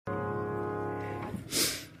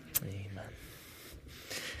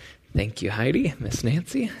Thank you, Heidi, Miss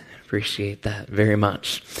Nancy. Appreciate that very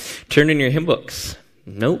much. Turn in your hymn books.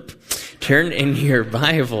 Nope. Turn in your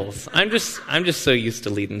Bibles. I'm just so used to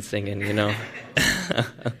leading singing, you know.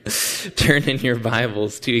 Turn in your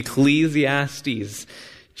Bibles to Ecclesiastes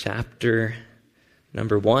chapter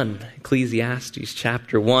number 1. Ecclesiastes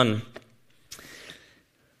chapter 1.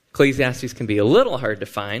 Ecclesiastes can be a little hard to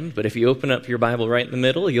find, but if you open up your Bible right in the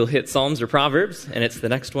middle, you'll hit Psalms or Proverbs, and it's the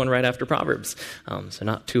next one right after Proverbs. So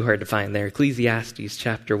not too hard to find there. Ecclesiastes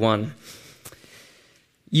chapter 1.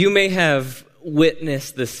 You may have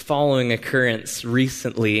witnessed this following occurrence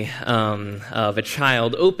recently of a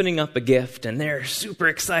child opening up a gift, and they're super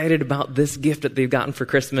excited about this gift that they've gotten for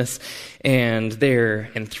Christmas, and they're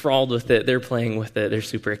enthralled with it, they're playing with it, they're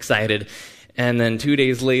super excited. And then 2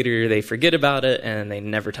 days later, they forget about it, and they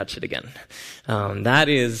never touch it again. That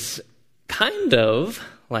is kind of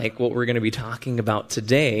like what we're going to be talking about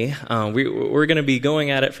today. We're going to be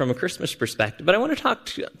going at it from a Christmas perspective, but I want to talk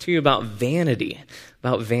to you about vanity.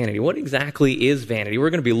 About vanity. What exactly is vanity? We're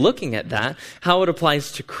going to be looking at that, how it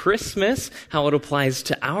applies to Christmas, how it applies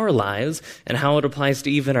to our lives, and how it applies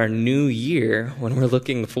to even our new year when we're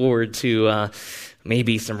looking forward to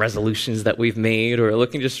maybe some resolutions that we've made, or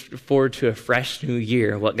looking just forward to a fresh new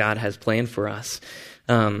year, what God has planned for us.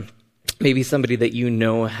 Maybe somebody that you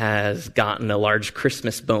know has gotten a large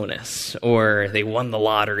Christmas bonus, or they won the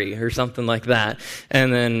lottery or something like that.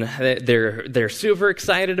 And then they're super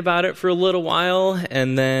excited about it for a little while,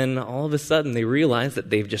 and then all of a sudden they realize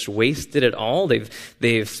that they've just wasted it all.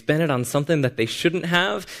 They've spent it on something that they shouldn't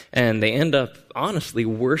have, and they end up honestly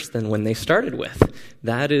worse than when they started with.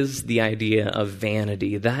 That is the idea of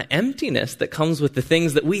vanity, that emptiness that comes with the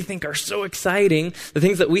things that we think are so exciting, the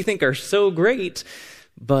things that we think are so great,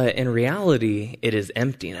 but in reality, it is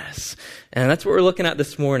emptiness. And that's what we're looking at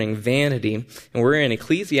this morning, vanity. And we're in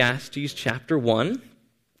Ecclesiastes chapter 1.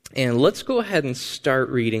 And let's go ahead and start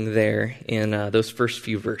reading there in those first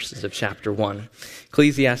few verses of chapter 1.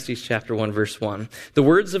 Ecclesiastes chapter 1, verse 1. The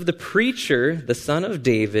words of the preacher, the son of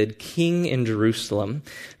David, king in Jerusalem.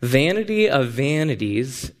 Vanity of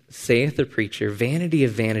vanities, saith the preacher, vanity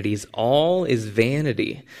of vanities, all is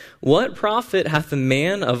vanity. What profit hath a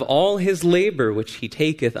man of all his labor which he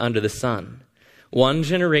taketh under the sun? One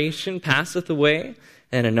generation passeth away,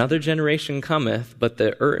 and another generation cometh, but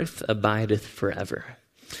the earth abideth forever.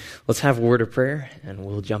 Let's have a word of prayer, and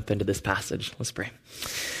we'll jump into this passage. Let's pray.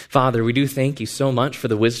 Father, we do thank you so much for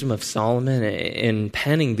the wisdom of Solomon in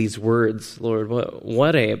penning these words. Lord,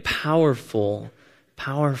 what a powerful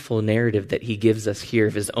narrative that he gives us here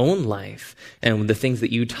of his own life and the things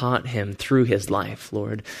that you taught him through his life,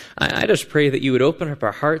 Lord. I just pray that you would open up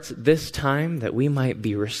our hearts at this time, that we might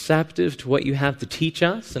be receptive to what you have to teach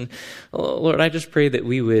us. And Lord, I just pray that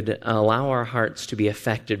we would allow our hearts to be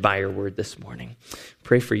affected by your word this morning.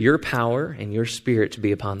 Pray for your power and your spirit to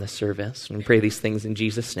be upon this service. And we pray these things in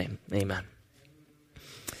Jesus' name. Amen.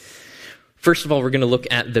 First of all, we're going to look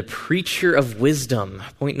at the preacher of wisdom.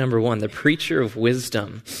 Point number 1, the preacher of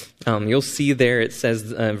wisdom. You'll see there it says,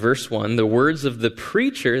 verse 1, the words of the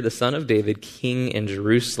preacher, the son of David, king in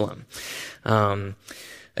Jerusalem.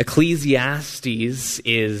 Ecclesiastes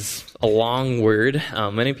is a long word.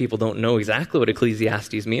 Many people don't know exactly what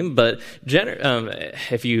Ecclesiastes means, but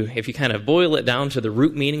if you kind of boil it down to the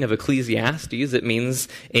root meaning of Ecclesiastes, it means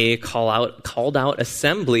a called out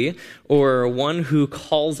assembly, or one who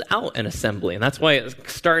calls out an assembly. And that's why it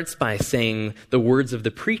starts by saying the words of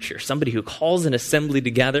the preacher, somebody who calls an assembly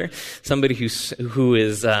together, somebody who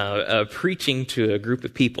is preaching to a group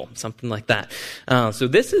of people, something like that. So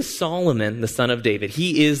this is Solomon, the son of David.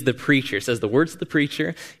 He is the preacher. It says the words of the preacher.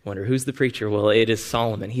 You wonder, who's the preacher? Well, it is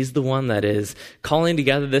Solomon. He's the one that is calling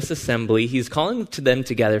together this assembly. He's calling them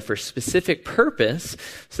together for a specific purpose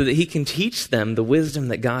so that he can teach them the wisdom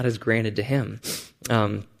that God has granted to him.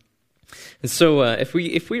 And so if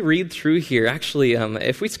we read through here, actually,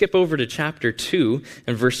 if we skip over to chapter 2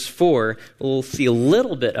 and verse 4, we'll see a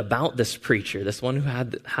little bit about this preacher, this one who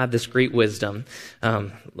had this great wisdom.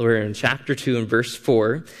 We're in chapter 2 and verse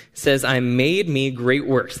 4. It says, I made me great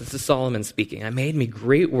works. This is Solomon speaking. I made me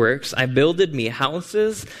great works. I builded me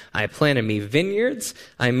houses. I planted me vineyards.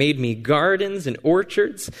 I made me gardens and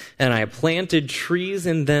orchards, and I planted trees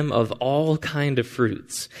in them of all kind of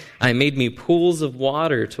fruits. I made me pools of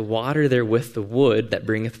water to water therewith the wood that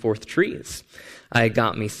bringeth forth trees. I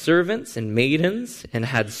got me servants and maidens, and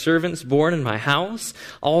had servants born in my house.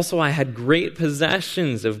 Also I had great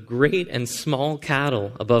possessions of great and small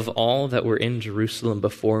cattle, above all that were in Jerusalem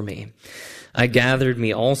before me. I gathered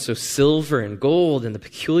me also silver and gold, and the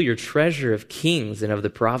peculiar treasure of kings and of the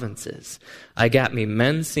provinces. I got me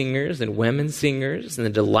men singers and women singers, and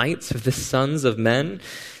the delights of the sons of men.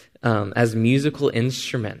 as musical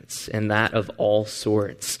instruments, and that of all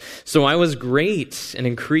sorts. So I was great and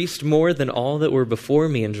increased more than all that were before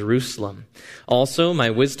me in Jerusalem. Also my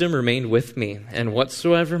wisdom remained with me, and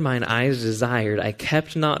whatsoever mine eyes desired, I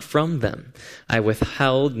kept not from them. I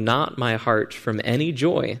withheld not my heart from any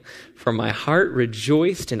joy, for my heart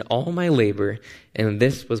rejoiced in all my labor, and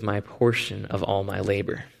this was my portion of all my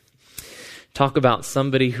labor. Talk about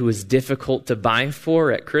somebody who was difficult to buy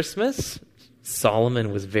for at Christmas.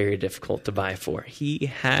 Solomon was very difficult to buy for. He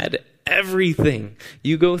had everything.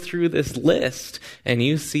 You go through this list and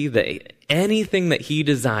you see that anything that he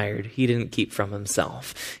desired, he didn't keep from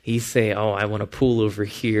himself. He'd say, oh, I want a pool over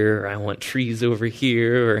here, or I want trees over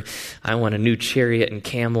here, or I want a new chariot and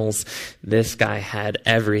camels. This guy had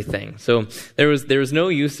everything. So there was no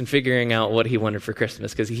use in figuring out what he wanted for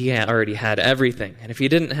Christmas, because he already had everything. And if he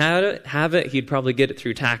didn't have it, he'd probably get it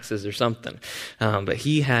through taxes or something. But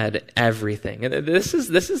he had everything. And this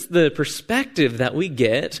is the perspective that we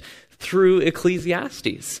get through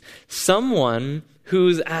Ecclesiastes. Someone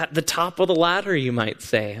who's at the top of the ladder, you might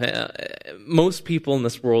say. Most people in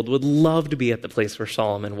this world would love to be at the place where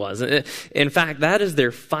Solomon was. In fact, that is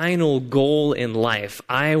their final goal in life.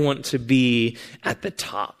 I want to be at the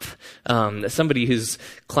top. Somebody who's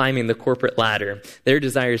climbing the corporate ladder, their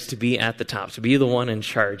desire is to be at the top, to be the one in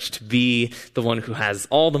charge, to be the one who has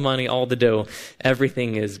all the money, all the dough.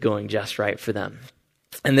 Everything is going just right for them.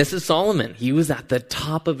 And this is Solomon. He was at the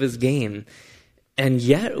top of his game. And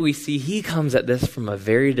yet we see he comes at this from a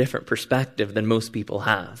very different perspective than most people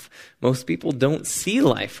have. Most people don't see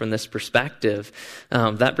life from this perspective.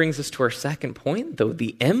 That brings us to our second point, though,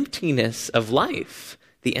 the emptiness of life.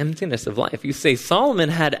 The emptiness of life. You say Solomon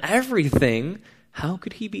had everything. How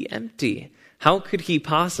could he be empty? How could he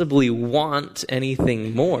possibly want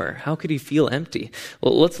anything more? How could he feel empty?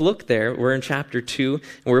 Well, let's look there. We're in chapter 2,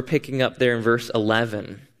 and we're picking up there in verse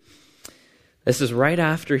 11. This is right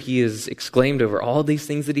after he is exclaimed over all these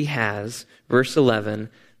things that he has. Verse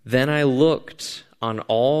 11, then I looked on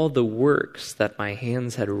all the works that my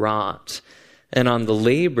hands had wrought, and on the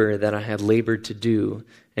labor that I had labored to do,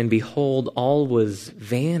 and behold, all was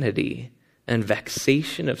vanity and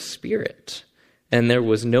vexation of spirit, and there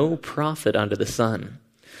was no profit under the sun.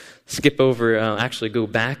 Skip over, actually go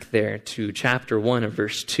back there to chapter 1 and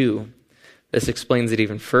verse 2. This explains it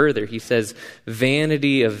even further. He says,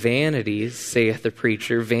 vanity of vanities, saith the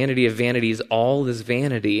preacher, vanity of vanities, all is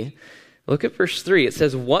vanity. Look at verse 3. It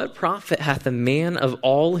says, what profit hath a man of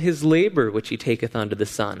all his labor which he taketh unto the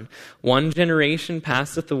sun? One generation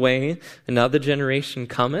passeth away, another generation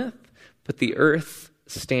cometh, but the earth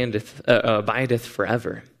abideth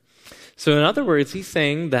forever. So in other words, he's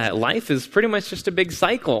saying that life is pretty much just a big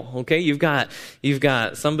cycle. Okay, you've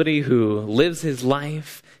got somebody who lives his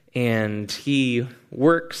life, and he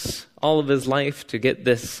works all of his life to get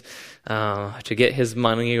this, to get his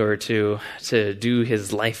money, or to do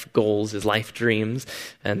his life goals, his life dreams.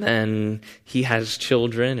 And then he has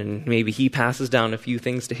children, and maybe he passes down a few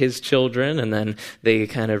things to his children, and then they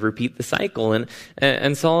kind of repeat the cycle.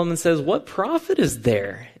 And Solomon says, what profit is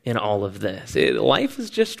there in all of this? Life is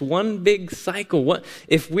just one big cycle. What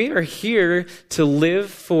if we are here to live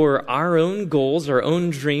for our own goals, our own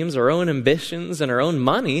dreams, our own ambitions, and our own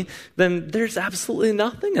money, then there's absolutely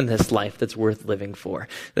nothing in this life that's worth living for.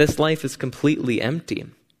 This life is completely empty.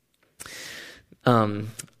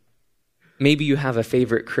 Maybe you have a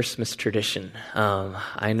favorite Christmas tradition.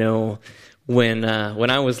 I know when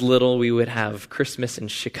I was little, we would have Christmas in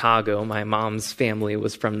Chicago. My mom's family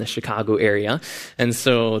was from the Chicago area. And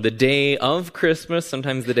so the day of Christmas,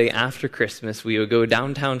 sometimes the day after Christmas, we would go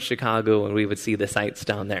downtown Chicago and we would see the sights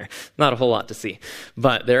down there. Not a whole lot to see.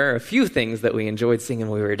 But there are a few things that we enjoyed seeing when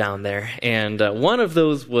we were down there. And one of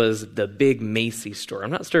those was the big Macy's store.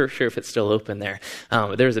 I'm not sure if it's still open there.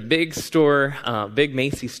 But there's a big store, big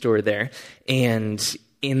Macy's store there. And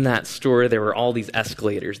in that store, there were all these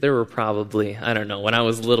escalators. There were probably, I don't know, when I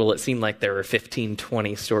was little, it seemed like there were 15,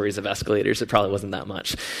 20 stories of escalators. It probably wasn't that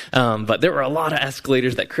much. But there were a lot of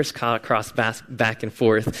escalators that crisscrossed back and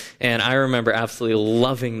forth. And I remember absolutely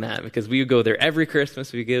loving that, because we would go there every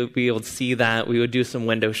Christmas. We would be able to see that. We would do some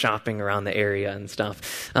window shopping around the area and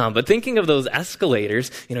stuff. But thinking of those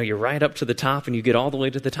escalators, you ride up to the top and you get all the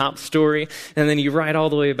way to the top story. And then you ride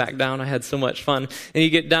all the way back down. I had so much fun. And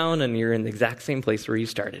you get down and you're in the exact same place where you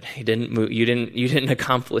started. You didn't move. You didn't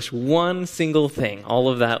accomplish one single thing. All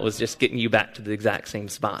of that was just getting you back to the exact same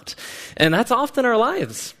spot. And that's often our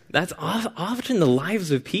lives. That's often the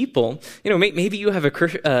lives of people. Maybe you have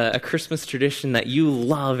a Christmas tradition that you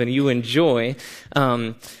love and you enjoy.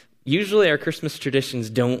 Usually our Christmas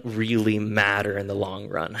traditions don't really matter in the long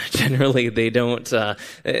run. Generally, they don't,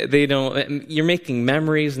 you're making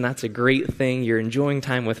memories, and that's a great thing. You're enjoying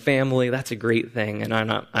time with family, that's a great thing. And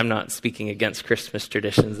I'm not speaking against Christmas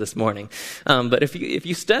traditions this morning. But if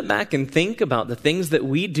you step back and think about the things that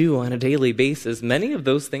we do on a daily basis, many of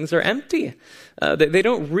those things are empty. They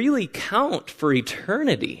don't really count for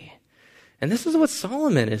eternity. And this is what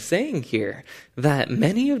Solomon is saying here, that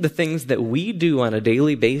many of the things that we do on a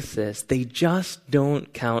daily basis, they just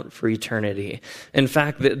don't count for eternity. In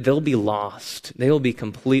fact, they'll be lost. They will be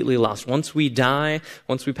completely lost. Once we die,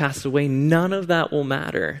 once we pass away, none of that will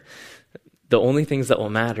matter. The only things that will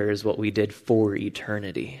matter is what we did for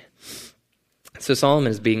eternity. So Solomon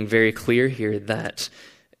is being very clear here that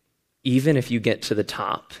even if you get to the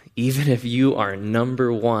top, even if you are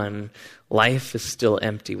number one, life is still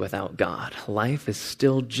empty without God. Life is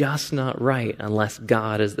still just not right unless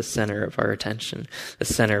God is the center of our attention, the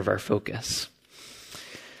center of our focus.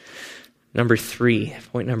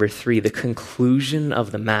 Point number three, the conclusion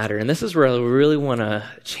of the matter. And this is where I really want to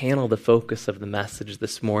channel the focus of the message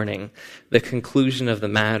this morning, the conclusion of the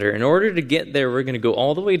matter. In order to get there, we're going to go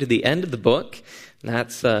all the way to the end of the book. And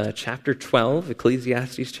that's chapter 12,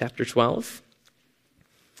 Ecclesiastes chapter 12.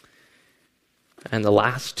 And the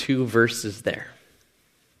last two verses there.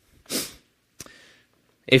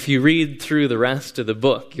 If you read through the rest of the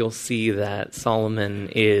book, you'll see that Solomon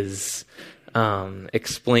is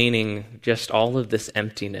explaining just all of this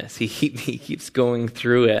emptiness. He keeps going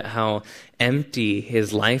through it, how empty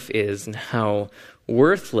his life is and how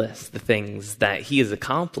worthless the things that he has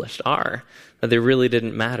accomplished are, that they really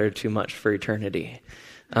didn't matter too much for eternity.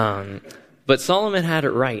 But Solomon had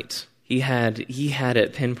it right. He had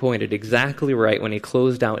it pinpointed exactly right when he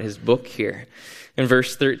closed out his book here. In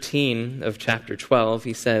verse 13 of chapter 12,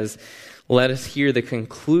 he says, "Let us hear the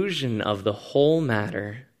conclusion of the whole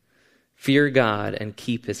matter. Fear God and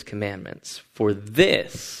keep his commandments, for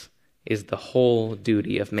this is the whole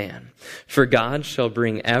duty of man. For God shall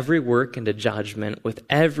bring every work into judgment with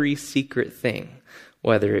every secret thing,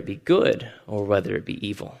 whether it be good or whether it be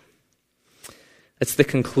evil." It's the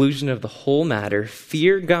conclusion of the whole matter.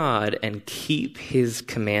 Fear God and keep his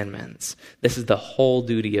commandments. This is the whole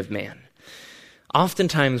duty of man.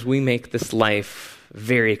 Oftentimes we make this life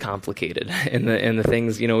very complicated in the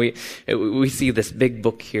things, we see this big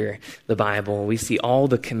book here, the Bible. We see all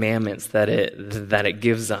the commandments that it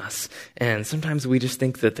gives us. And sometimes we just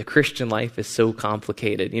think that the Christian life is so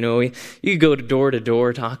complicated. You go to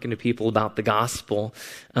door talking to people about the gospel.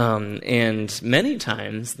 And many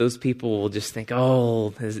times those people will just think,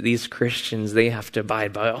 oh, these Christians, they have to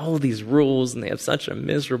abide by all these rules and they have such a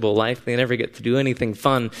miserable life. They never get to do anything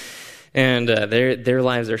fun. And their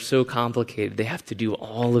lives are so complicated. They have to do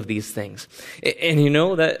all of these things. And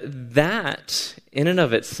that in and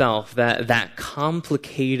of itself, that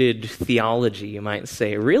complicated theology, you might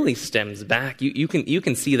say, really stems back. You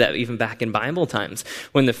can see that even back in Bible times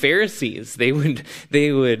when the Pharisees, they would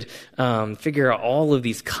figure out all of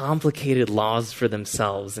these complicated laws for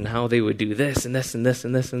themselves and how they would do this and this and this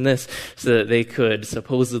and this and this so that they could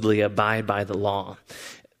supposedly abide by the law.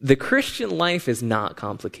 The Christian life is not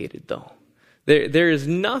complicated, though. There is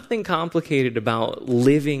nothing complicated about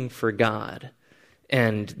living for God.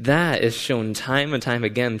 And that is shown time and time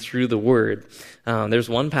again through the Word. There's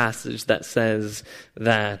one passage that says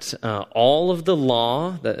that all of the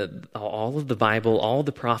law, all of the Bible, all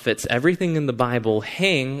the prophets, everything in the Bible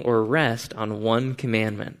hang or rest on one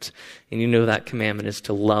commandment. And that commandment is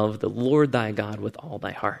to love the Lord thy God with all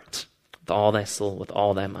thy heart, with all thy soul, with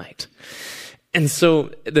all thy might. And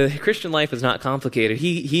so the Christian life is not complicated.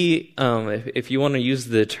 If you want to use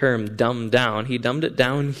the term dumbed down, he dumbed it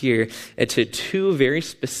down here to two very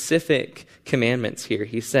specific commandments here.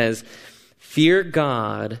 He says, fear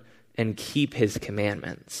God and keep his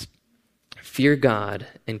commandments. Fear God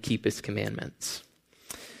and keep his commandments.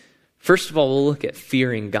 First of all, we'll look at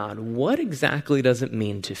fearing God. What exactly does it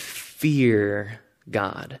mean to fear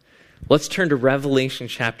God? Let's turn to Revelation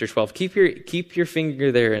chapter 12. Keep your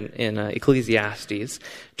finger there in Ecclesiastes.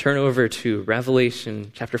 Turn over to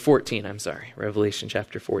Revelation chapter 14. Revelation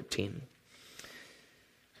chapter 14.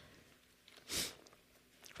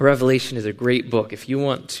 Revelation is a great book. If you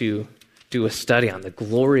want to do a study on the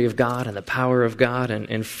glory of God and the power of God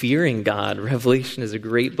and fearing God, Revelation is a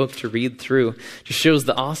great book to read through. It just shows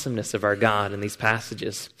the awesomeness of our God in these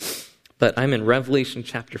passages. But I'm in Revelation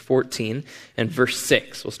chapter 14 and verse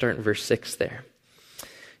 6. We'll start in verse 6 there. It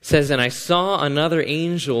says, "And I saw another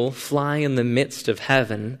angel fly in the midst of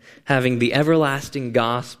heaven, having the everlasting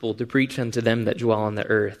gospel to preach unto them that dwell on the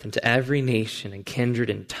earth, and to every nation and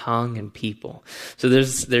kindred and tongue and people." So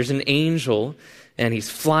there's an angel, and he's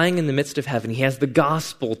flying in the midst of heaven. He has the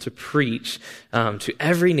gospel to preach to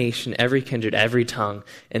every nation, every kindred, every tongue.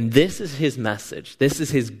 And this is his message. This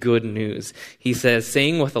is his good news. He says,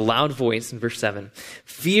 saying with a loud voice in verse 7,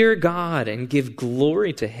 "Fear God and give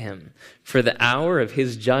glory to him, for the hour of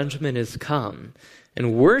his judgment is come,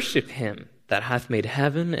 and worship him that hath made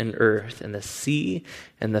heaven and earth and the sea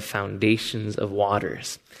and the foundations of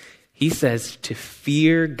waters." He says to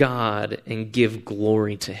fear God and give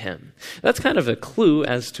glory to him. That's kind of a clue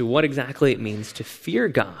as to what exactly it means to fear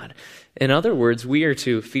God. In other words, we are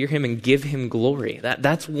to fear him and give him glory.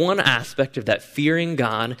 That's one aspect of that. Fearing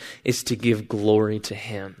God is to give glory to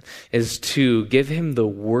him, is to give him the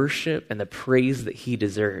worship and the praise that he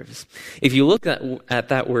deserves. If you look at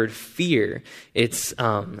that word fear, it's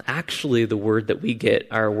actually the word that we get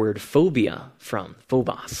our word phobia from,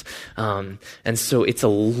 phobos. And so it's a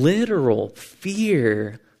literal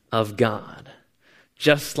fear of God.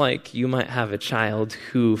 Just like you might have a child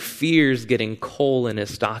who fears getting coal in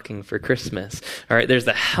his stocking for Christmas. All right, there's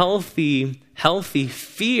a healthy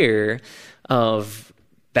fear of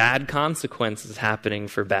bad consequences happening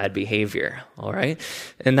for bad behavior. All right,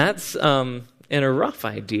 and that's in a rough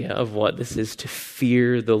idea of what this is to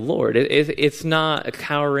fear the Lord. It's not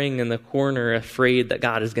cowering in the corner afraid that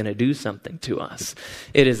God is going to do something to us.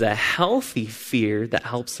 It is a healthy fear that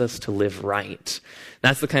helps us to live right.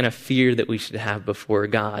 That's the kind of fear that we should have before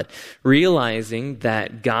God, realizing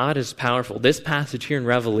that God is powerful. This passage here in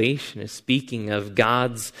Revelation is speaking of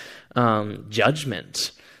God's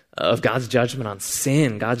judgment, of God's judgment on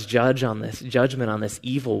sin, God's judgment on this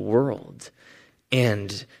evil world.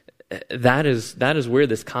 And that is where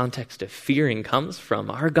this context of fearing comes from.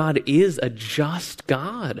 Our God is a just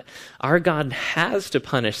God. Our God has to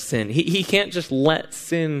punish sin. He can't just let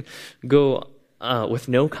sin go with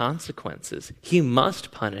no consequences. He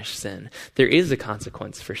must punish sin. There is a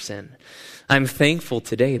consequence for sin. I'm thankful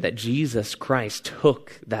today that Jesus Christ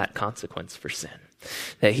took that consequence for sin,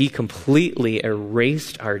 that he completely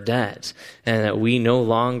erased our debt, and that we no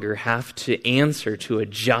longer have to answer to a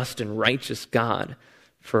just and righteous God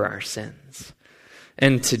for our sins.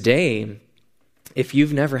 And today, if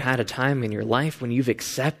you've never had a time in your life when you've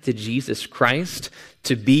accepted Jesus Christ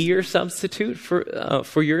to be your substitute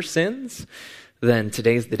for your sins, then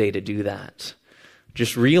today's the day to do that.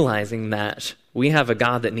 Just realizing that we have a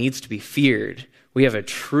God that needs to be feared. We have a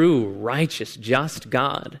true, righteous, just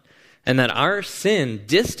God. And that our sin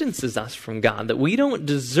distances us from God, that we don't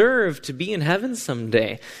deserve to be in heaven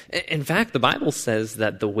someday. In fact, the Bible says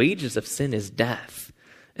that the wages of sin is death.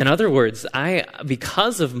 In other words,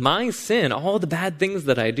 because of my sin, all the bad things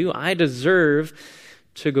that I do, I deserve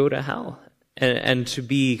to go to hell. And to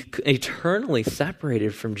be eternally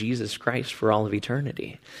separated from Jesus Christ for all of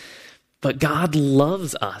eternity. But God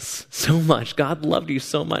loves us so much. God loved you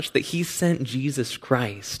so much that he sent Jesus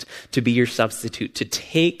Christ to be your substitute, to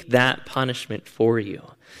take that punishment for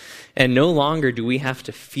you. And no longer do we have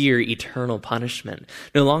to fear eternal punishment.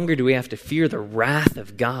 No longer do we have to fear the wrath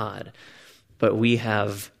of God. But we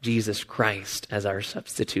have Jesus Christ as our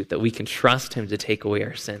substitute, that we can trust him to take away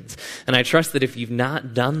our sins. And I trust that if you've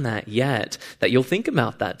not done that yet, that you'll think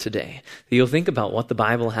about that today. That you'll think about what the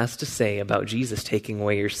Bible has to say about Jesus taking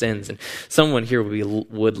away your sins. And someone here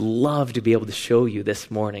would love to be able to show you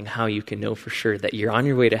this morning how you can know for sure that you're on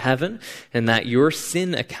your way to heaven and that your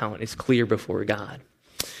sin account is clear before God.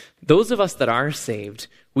 Those of us that are saved,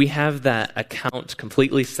 we have that account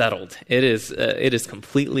completely settled. It is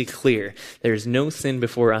completely clear. There's no sin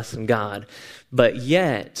before us and God. But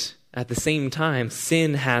yet, at the same time,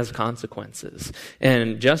 sin has consequences.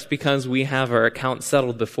 And just because we have our account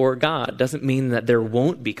settled before God doesn't mean that there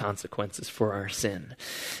won't be consequences for our sin.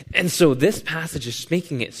 And so this passage is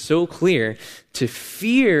making it so clear to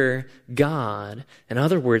fear God. In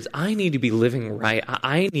other words, I need to be living right.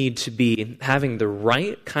 I need to be having the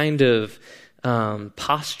right kind of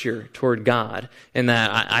posture toward God, and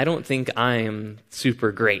that I don't think I am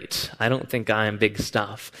super great. I don't think I am big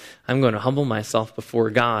stuff. I'm going to humble myself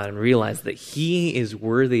before God and realize that he is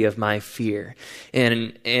worthy of my fear.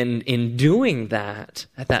 And in doing that,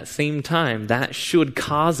 at that same time, that should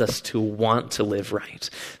cause us to want to live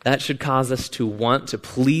right. That should cause us to want to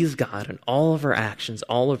please God in all of our actions,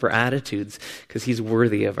 all of our attitudes, because he's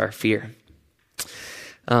worthy of our fear.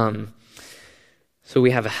 So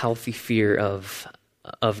we have a healthy fear of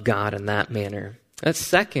God in that manner. That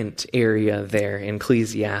second area there in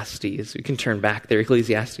Ecclesiastes, we can turn back there,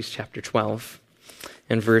 Ecclesiastes chapter 12,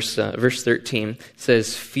 and verse 13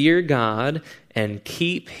 says, "Fear God and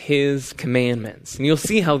keep his commandments." And you'll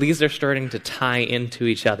see how these are starting to tie into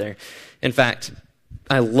each other. In fact,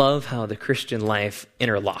 I love how the Christian life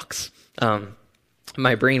interlocks.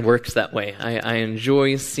 My brain works that way. I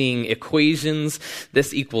enjoy seeing equations.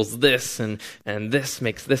 This equals this, and this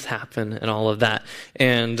makes this happen, and all of that.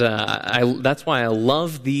 And that's why I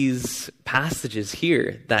love these passages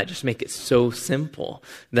here that just make it so simple.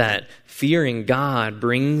 That fearing God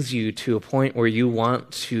brings you to a point where you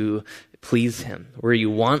want to please him, where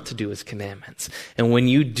you want to do his commandments. And when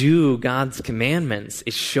you do God's commandments,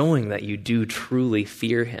 it's showing that you do truly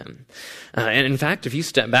fear him. And in fact, if you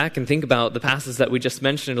step back and think about the passage that we just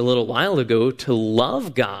mentioned a little while ago, to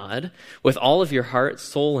love God with all of your heart,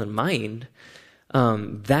 soul, and mind,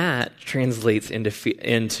 that translates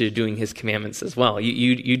into doing his commandments as well.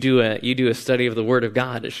 You do a study of the Word of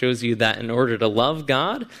God. It shows you that in order to love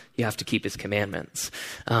God, you have to keep his commandments.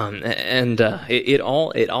 It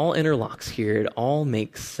all interlocks here. It all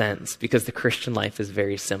makes sense because the Christian life is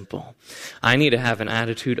very simple. I need to have an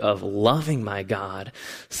attitude of loving my God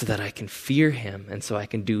so that I can fear him and so I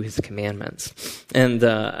can do his commandments. And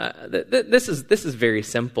this is very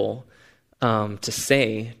simple. To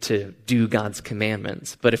say, to do God's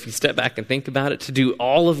commandments. But if you step back and think about it, to do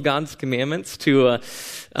all of God's commandments, to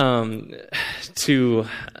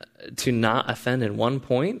not offend in one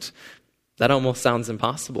point, that almost sounds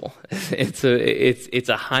impossible. It's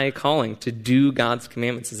a high calling. To do God's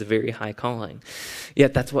commandments is a very high calling.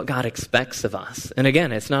 Yet that's what God expects of us. And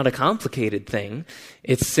again, it's not a complicated thing.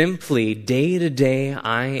 It's simply day to day,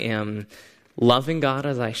 I am loving God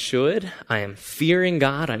as I should. I am fearing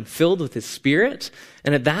God. I'm filled with his Spirit.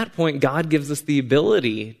 And at that point, God gives us the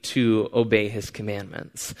ability to obey his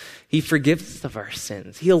commandments. He forgives us of our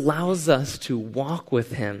sins. He allows us to walk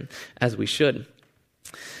with him as we should.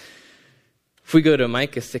 If we go to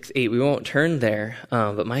Micah 6:8, we won't turn there,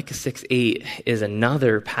 but Micah 6:8 is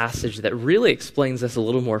another passage that really explains this a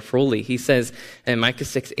little more fully. He says in Micah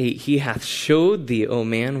 6:8, he hath showed thee, O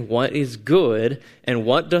man, what is good, and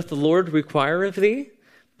what doth the Lord require of thee?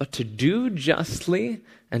 But to do justly,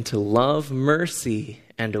 and to love mercy,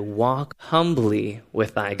 and to walk humbly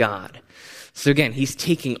with thy God. So again, he's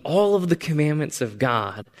taking all of the commandments of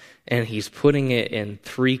God and he's putting it in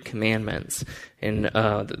 3 commandments. And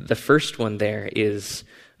the first one there is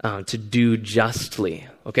to do justly.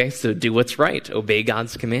 Okay, so do what's right. Obey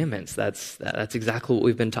God's commandments. That's exactly what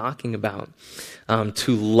we've been talking about.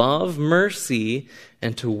 To love mercy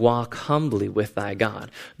and to walk humbly with thy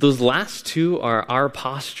God. Those last 2 are our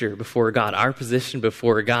posture before God, our position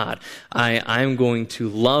before God. I'm going to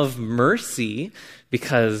love mercy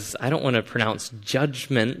because I don't want to pronounce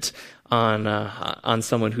judgment on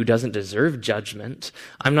someone who doesn't deserve judgment.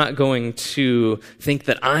 I'm not going to think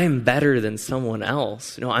that I'm better than someone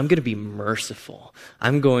else. No, I'm going to be merciful.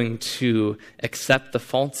 I'm going to accept the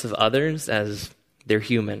faults of others as they're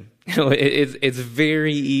human. It's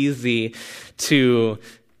very easy to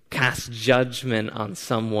cast judgment on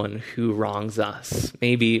someone who wrongs us.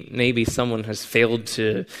 Maybe someone has failed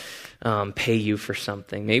to pay you for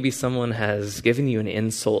something. Maybe someone has given you an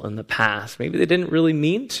insult in the past. Maybe they didn't really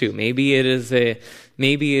mean to. Maybe it is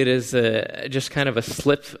just kind of a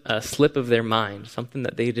slip of their mind, something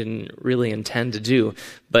that they didn't really intend to do.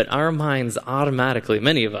 But our minds automatically,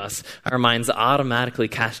 many of us, our minds automatically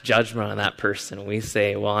cast judgment on that person. We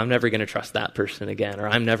say, well, I'm never going to trust that person again, or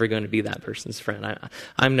I'm never going to be that person's friend.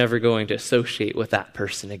 I'm never going to associate with that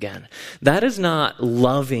person again. That is not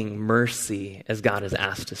loving mercy as God has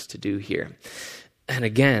asked us to do here. And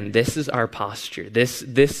again, this is our posture. This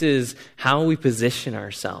is how we position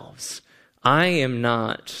ourselves. I am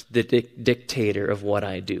not the dictator of what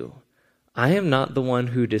I do. I am not the one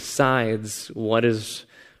who decides what is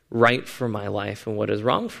right for my life and what is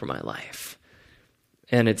wrong for my life.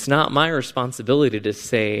 And it's not my responsibility to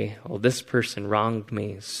say, well, this person wronged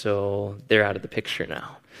me, so they're out of the picture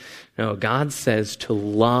now. No, God says to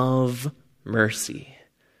love mercy.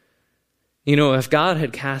 You know, if God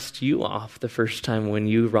had cast you off the first time when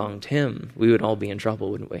you wronged him, we would all be in trouble,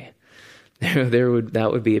 wouldn't we? That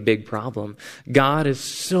would be a big problem. God is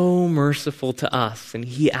so merciful to us, and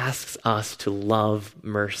he asks us to love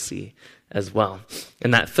mercy as well.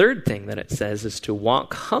 And that third thing that it says is to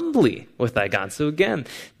walk humbly with thy God. So again,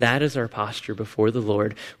 that is our posture before the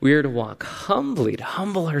Lord. We are to walk humbly, to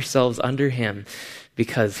humble ourselves under him,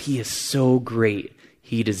 because he is so great.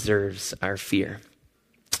 He deserves our fear.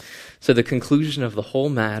 So the conclusion of the whole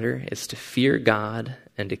matter is to fear God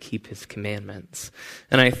and to keep his commandments.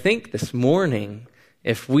 And I think this morning,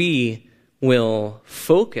 if we will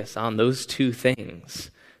focus on those 2 things,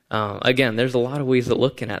 Again, there's a lot of ways of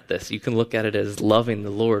looking at this. You can look at it as loving the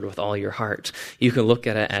Lord with all your heart. You can look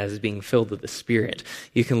at it as being filled with the Spirit.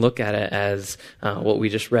 You can look at it as what we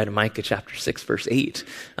just read in Micah chapter 6, verse 8.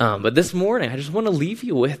 But this morning, I just want to leave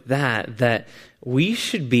you with that we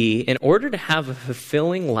should be, in order to have a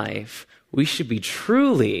fulfilling life, we should be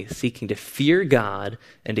truly seeking to fear God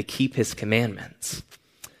and to keep his commandments.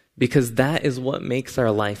 Because that is what makes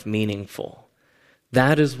our life meaningful.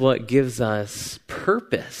 That is what gives us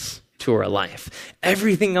purpose to our life.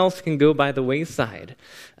 Everything else can go by the wayside.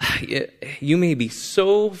 You may be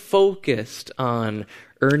so focused on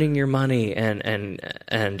earning your money and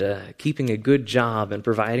keeping a good job and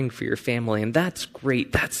providing for your family, and that's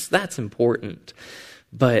great. That's important.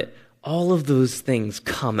 But all of those things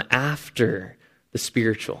come after the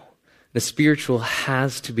spiritual. The spiritual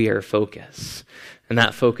has to be our focus. And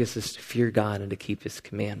that focus is to fear God and to keep his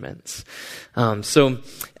commandments. So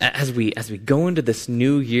as we go into this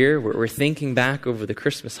new year, we're thinking back over the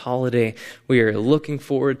Christmas holiday, we are looking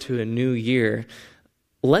forward to a new year.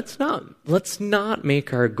 Let's not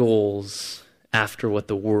make our goals after what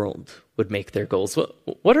the world would make their goals.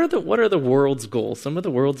 What are the world's goals? Some of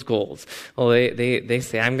the world's goals. Well, they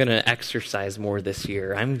say, I'm going to exercise more this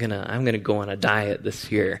year. I'm gonna go on a diet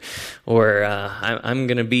this year, or I'm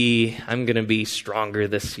gonna be stronger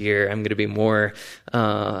this year. I'm gonna be more.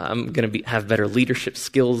 I'm gonna have better leadership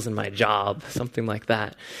skills in my job. Something like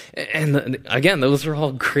that. And again, those are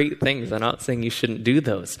all great things. I'm not saying you shouldn't do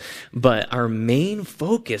those, but our main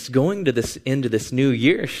focus going to into this new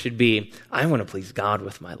year should be, I want to please God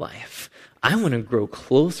with my life. I want to grow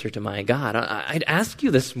closer to my God. I'd ask you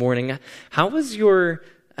this morning, how is your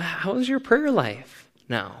prayer life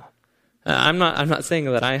now? I'm not saying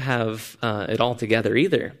that I have it all together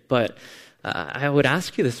either, but I would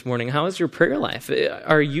ask you this morning, how is your prayer life?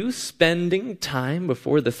 Are you spending time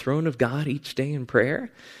before the throne of God each day in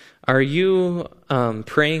prayer? Are you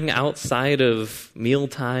praying outside of meal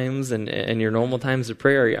times and your normal times of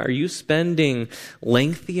prayer? Are you spending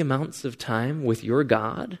lengthy amounts of time with your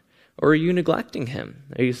God? Or are you neglecting him?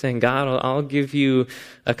 Are you saying, God, I'll give you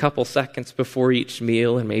a couple seconds before each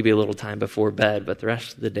meal and maybe a little time before bed, but the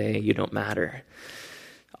rest of the day you don't matter?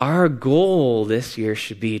 Our goal this year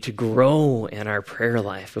should be to grow in our prayer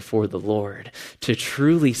life before the Lord, to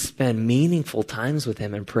truly spend meaningful times with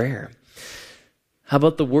him in prayer. How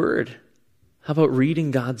about the Word? How about reading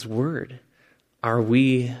God's Word? Are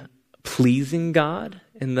we pleasing God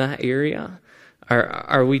in that area?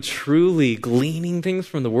 Are we truly gleaning things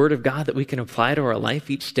from the Word of God that we can apply to our life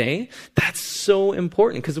each day? That's so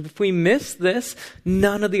important, because if we miss this,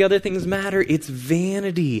 none of the other things matter. It's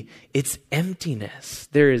vanity. It's emptiness.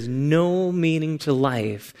 There is no meaning to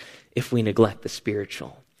life if we neglect the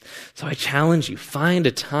spiritual. So I challenge you, find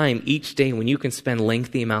a time each day when you can spend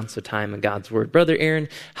lengthy amounts of time in God's Word. Brother Aaron,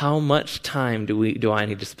 how much time do I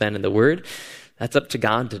need to spend in the Word? That's up to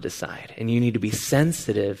God to decide. And you need to be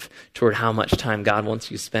sensitive toward how much time God wants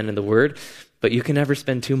you to spend in the Word, but you can never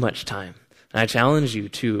spend too much time. And I challenge you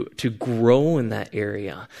to grow in that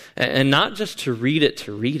area, and not just to read it.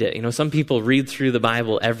 You know, some people read through the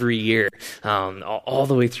Bible every year, all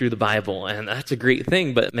the way through the Bible, and that's a great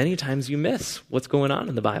thing, but many times you miss what's going on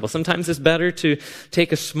in the Bible. Sometimes it's better to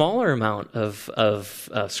take a smaller amount of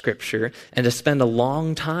Scripture and to spend a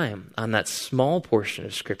long time on that small portion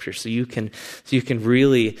of Scripture so you can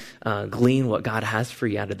really glean what God has for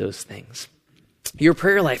you out of those things. Your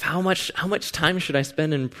prayer life, how much time should I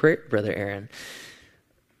spend in prayer, Brother Aaron?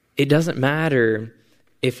 It doesn't matter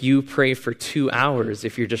if you pray for 2 hours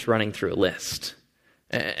if you're just running through a list.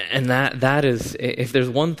 And that is, if there's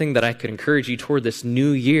one thing that I could encourage you toward this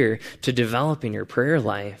new year to develop in your prayer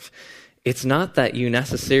life, it's not that you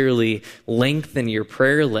necessarily lengthen your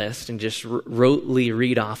prayer list and just rotely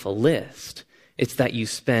read off a list. It's that you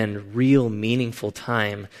spend real meaningful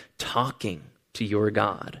time talking to your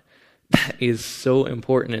God. That is so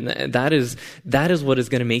important, and that is what is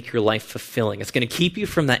going to make your life fulfilling. It's going to keep you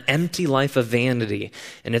from that empty life of vanity,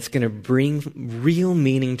 and it's going to bring real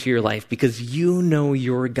meaning to your life because you know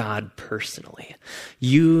your God personally.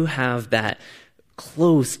 You have that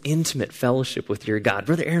close, intimate fellowship with your God.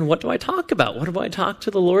 Brother Aaron, what do I talk about? What do I talk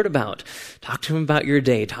to the Lord about? Talk to him about your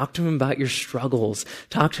day. Talk to him about your struggles.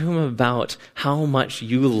 Talk to him about how much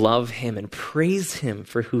you love him and praise him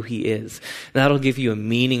for who he is. And that'll give you a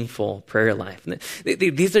meaningful prayer life.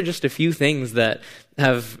 These are just a few things that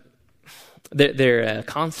they're a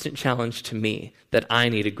constant challenge to me that I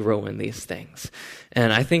need to grow in these things.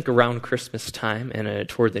 And I think around Christmas time and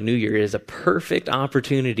toward the new year is a perfect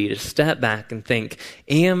opportunity to step back and think,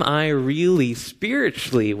 am I really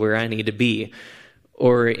spiritually where I need to be?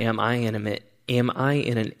 Or am I in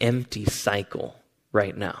an empty cycle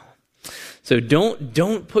right now. So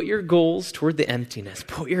don't put your goals toward the emptiness.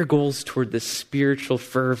 Put your goals toward the spiritual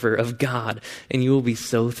fervor of God, and you will be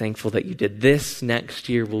so thankful that you did. This next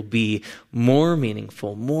year will be more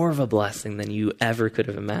meaningful, more of a blessing than you ever could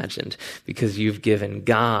have imagined, because you've given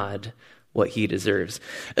God what he deserves.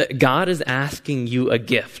 God is asking you a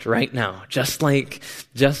gift right now, just like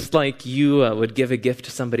you would give a gift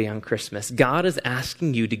to somebody on Christmas. God is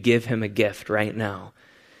asking you to give him a gift right now,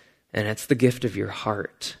 and it's the gift of your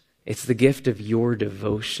heart. It's the gift of your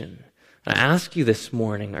devotion. I ask you this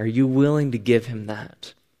morning, are you willing to give him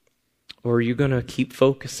that? Or are you going to keep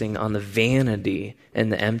focusing on the vanity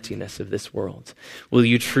and the emptiness of this world? Will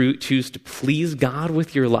you choose to please God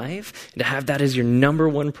with your life and to have that as your number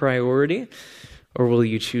one priority? Or will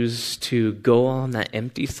you choose to go on that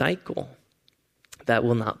empty cycle that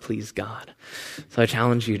will not please God? So I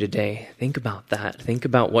challenge you today, think about that. Think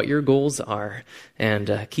about what your goals are,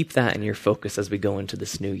 and keep that in your focus as we go into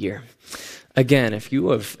this new year. Again, if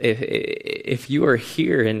you are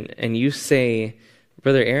here and you say,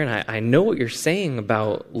 Brother Aaron, I know what you're saying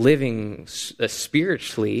about living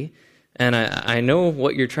spiritually, and I know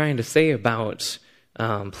what you're trying to say about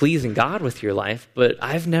pleasing God with your life, but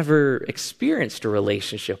I've never experienced a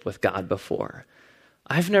relationship with God before.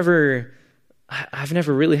 I've never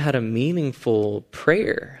really had a meaningful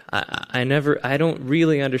prayer. I don't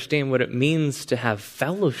really understand what it means to have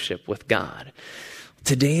fellowship with God.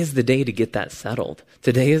 Today is the day to get that settled.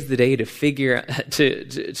 Today is the day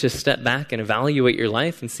to step back and evaluate your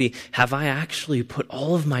life and see, have I actually put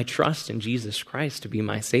all of my trust in Jesus Christ to be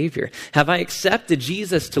my Savior? Have I accepted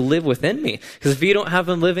Jesus to live within me? Because if you don't have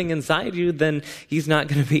him living inside you, then he's not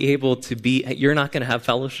going to be able to you're not going to have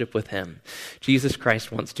fellowship with him. Jesus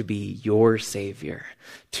Christ wants to be your Savior,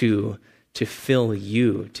 to fill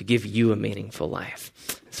you, to give you a meaningful life.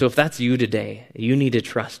 So if that's you today, you need to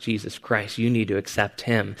trust Jesus Christ, you need to accept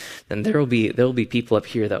him, then there will be people up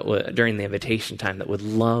here that during the invitation time that would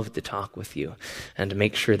love to talk with you and to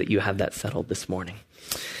make sure that you have that settled this morning.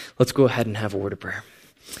 Let's go ahead and have a word of prayer.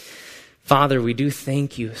 Father, we do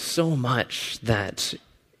thank you so much that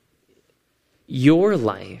your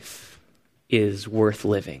life is worth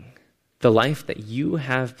living. The life that you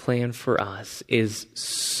have planned for us is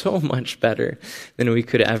so much better than we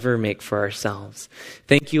could ever make for ourselves.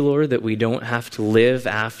 Thank you, Lord, that we don't have to live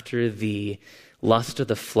after the lust of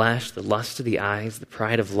the flesh, the lust of the eyes, the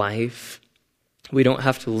pride of life. We don't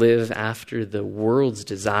have to live after the world's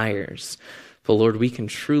desires. But Lord, we can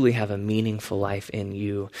truly have a meaningful life in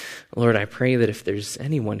you. Lord, I pray that if there's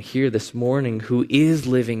anyone here this morning who is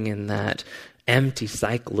living in that empty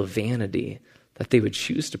cycle of vanity, that they would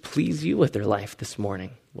choose to please you with their life this morning,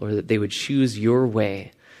 Lord, that they would choose your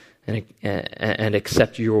way and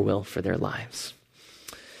accept your will for their lives.